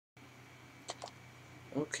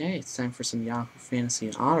Okay, it's time for some Yahoo Fantasy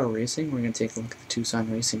and Auto Racing. We're going to take a look at the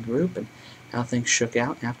Tucson Racing Group and how things shook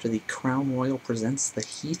out after the Crown Royal presents the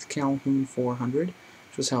Heath Calhoun 400,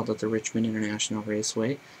 which was held at the Richmond International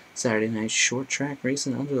Raceway. Saturday night short track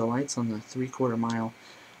racing under the lights on the 3/4 mile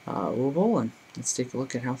oval. And let's take a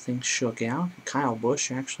look at how things shook out. Kyle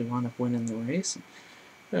Busch actually wound up winning the race.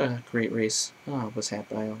 Great race was had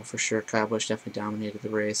by all for sure. Kyle Busch definitely dominated the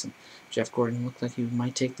race, and Jeff Gordon looked like he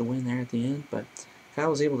might take the win there at the end, but Kyle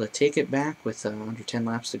was able to take it back with under 10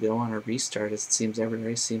 laps to go on a restart, as it seems every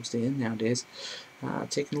race seems to end nowadays.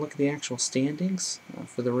 Taking a look at the actual standings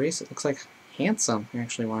for the race, it looks like Handsome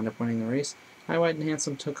actually wound up winning the race. High, Wide, and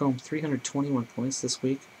Handsome took home 321 points this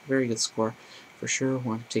week. Very good score for sure.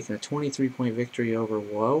 Wound up taking a 23-point victory over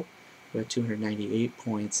Woe with 298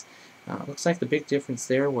 points. Looks like the big difference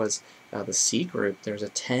there was the C group. There's a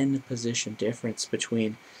 10-position difference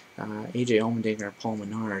between A.J. Allmendinger and Paul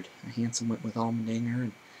Menard. Hanson went with Allmendinger,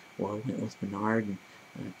 and Woe went with Menard, and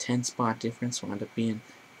a 10-spot difference wound up being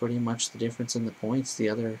pretty much the difference in the points. The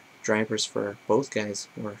other drivers for both guys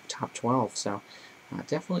were top 12, so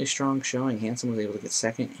definitely a strong showing. Hanson was able to get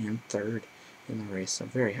second and third in the race, so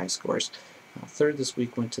very high scores. Third this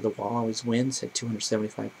week went to the Wall Always Wins, had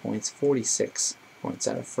 275 points, 46 points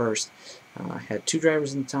out of first. Had two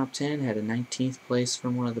drivers in the top 10, had a 19th place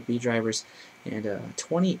from one of the B drivers, and a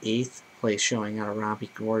 28th place showing out of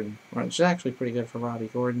Robbie Gordon, which is actually pretty good for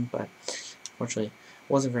Robbie Gordon, but unfortunately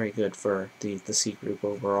wasn't very good for the C group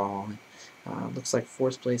overall. Looks like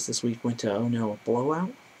fourth place this week went to Oh No, a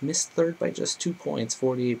Blowout. Missed third by just 2 points,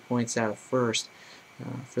 48 points out of first.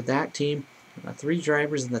 For that team, three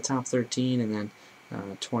drivers in the top 13, and then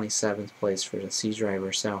 27th place for the C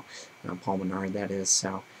driver, so Paul Menard, that is.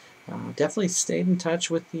 So definitely stayed in touch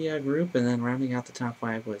with the group, and then rounding out the top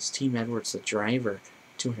five was Team Edwards, the driver,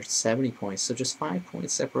 270 points. So just 5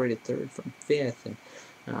 points separated third from fifth, and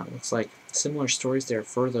looks like similar stories there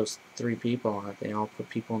for those three people. They all put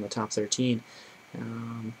people in the top 13,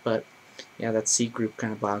 but yeah, that C group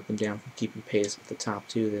kind of bogged them down from keeping pace with the top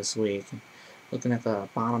two this week. And looking at the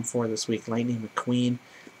bottom four this week, Lightning McQueen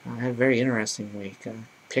had a very interesting week.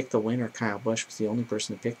 Picked the winner. Kyle Busch was the only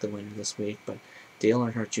person to pick the winner this week, but Dale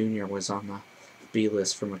Earnhardt Jr. was on the B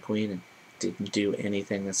list for McQueen and didn't do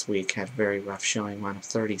anything this week. Had a very rough showing, wound up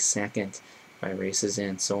 32nd by races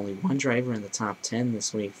in. So only one driver in the top 10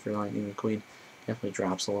 this week for Lightning McQueen. Definitely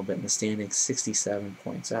drops a little bit in the standings. 67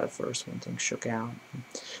 points out of first when things shook out.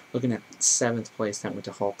 Looking at 7th place, that went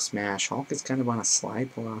to Hulk Smash. Hulk is kind of on a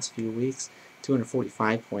slide the last few weeks.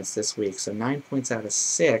 245 points this week, so 9 points out of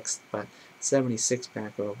 6th, but 76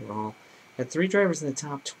 back overall. Had three drivers in the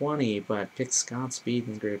top 20, but picked Scott Speed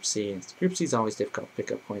in Group C. And Group C is always difficult to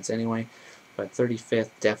pick up points anyway, but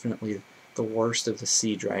 35th, definitely the worst of the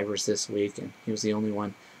C drivers this week, and he was the only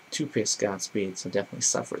one to pick Scott Speed, so definitely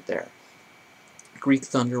suffered there. Greek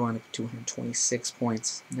Thunder wound up 226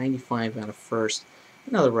 points, 95 out of first.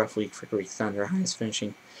 Another rough week for Greek Thunder. Highest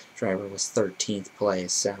finishing driver was 13th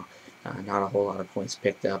place, so not a whole lot of points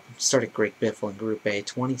picked up. Started Greg Biffle in Group A,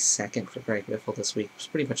 22nd for Greg Biffle this week. It was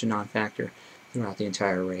pretty much a non-factor throughout the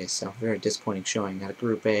entire race, so very disappointing showing out of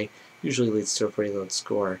Group A. Usually leads to a pretty low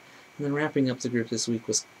score. And then wrapping up the group this week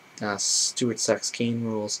was Stuart Sucks Kane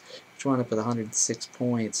Rules, which wound up with 106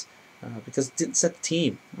 points because it didn't set the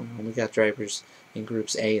team. We got drivers in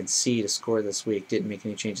Groups A and C to score this week. Didn't make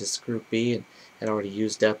any changes to Group B and had already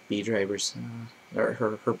used up B drivers, or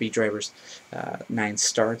her B drivers, 9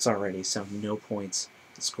 starts already, so no points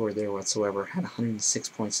scored there whatsoever. Had 106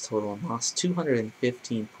 points total and lost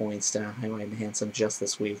 215 points to High, Wide, and Handsome just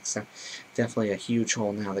this week. So definitely a huge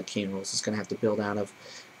hole now that Kane Rules is going to have to build out of.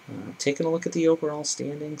 Taking a look at the overall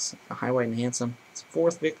standings, High, Wide, and Handsome, it's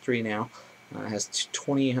 4th victory now. Has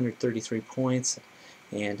 2,833 points,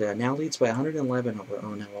 and now leads by 111 over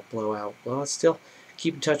Oh No, a Blowout. Blowout still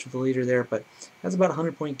keep in touch with the leader there, but has about a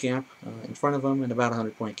 100-point gap in front of him and about a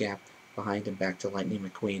 100-point gap behind him back to Lightning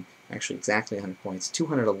McQueen. Actually, exactly 100 points.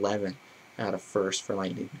 211 out of first for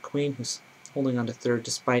Lightning McQueen, who's holding on to third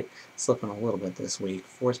despite slipping a little bit this week.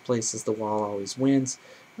 4th place is the Wall Always Wins.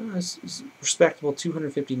 Respectable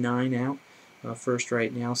 259 out first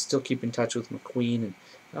right now. Still keep in touch with McQueen,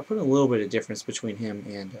 and put a little bit of difference between him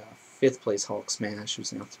and 5th place Hulk Smash,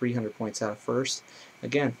 who's now 300 points out of first.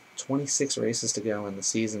 Again, 26 races to go in the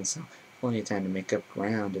season, so plenty of time to make up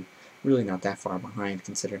ground, and really not that far behind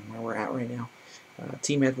considering where we're at right now.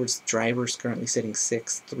 Team Edwards drivers currently sitting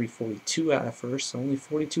 6th, 342 out of first, so only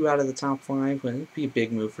 42 out of the top 5. But it'd be a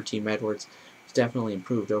big move for Team Edwards. It's definitely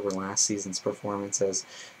improved over last season's performance, as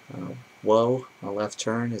Woe, a left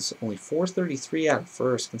turn, is only 433 out of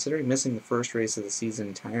first, considering missing the first race of the season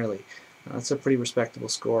entirely. That's a pretty respectable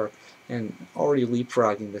score, and already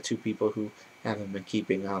leapfrogging the two people who haven't been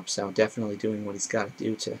keeping up, so definitely doing what he's got to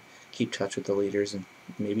do to keep touch with the leaders and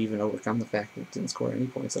maybe even overcome the fact that he didn't score any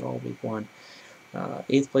points at all week one.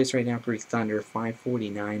 8th place right now, Greek Thunder,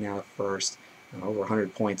 549 out of first, over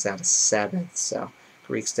 100 points out of 7th, so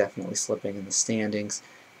Greek's definitely slipping in the standings.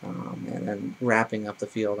 And then wrapping up the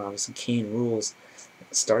field, obviously, Kane Rules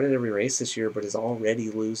started every race this year, but is already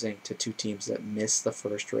losing to two teams that missed the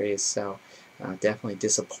first race, so definitely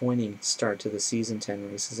disappointing start to the season.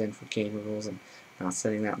 10 races in for Kane Rules, and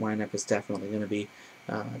setting that lineup is definitely going to be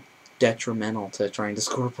detrimental to trying to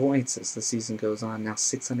score points as the season goes on. Now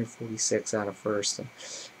 646 out of first,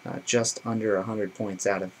 and just under 100 points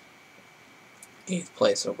out of 8th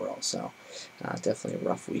place overall. So definitely a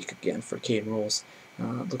rough week again for Kane Rules.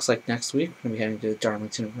 Looks like next week we're going to be heading to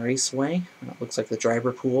Darlington Raceway. Looks like the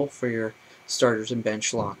driver pool for your starters and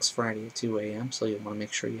bench locks Friday at 2 a.m. So you want to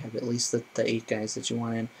make sure you have at least the 8 guys that you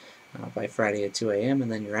want in by Friday at 2 a.m.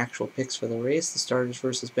 And then your actual picks for the race, the starters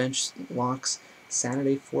versus bench locks,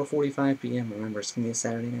 Saturday 4:45 p.m. Remember, it's going to be a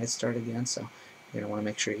Saturday night start again, so you're going to want to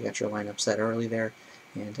make sure you got your lineup set early there.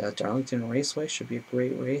 And Darlington Raceway should be a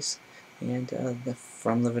great race. And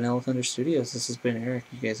from the Vanilla Thunder Studios, this has been Eric.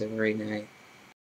 You guys have a great night.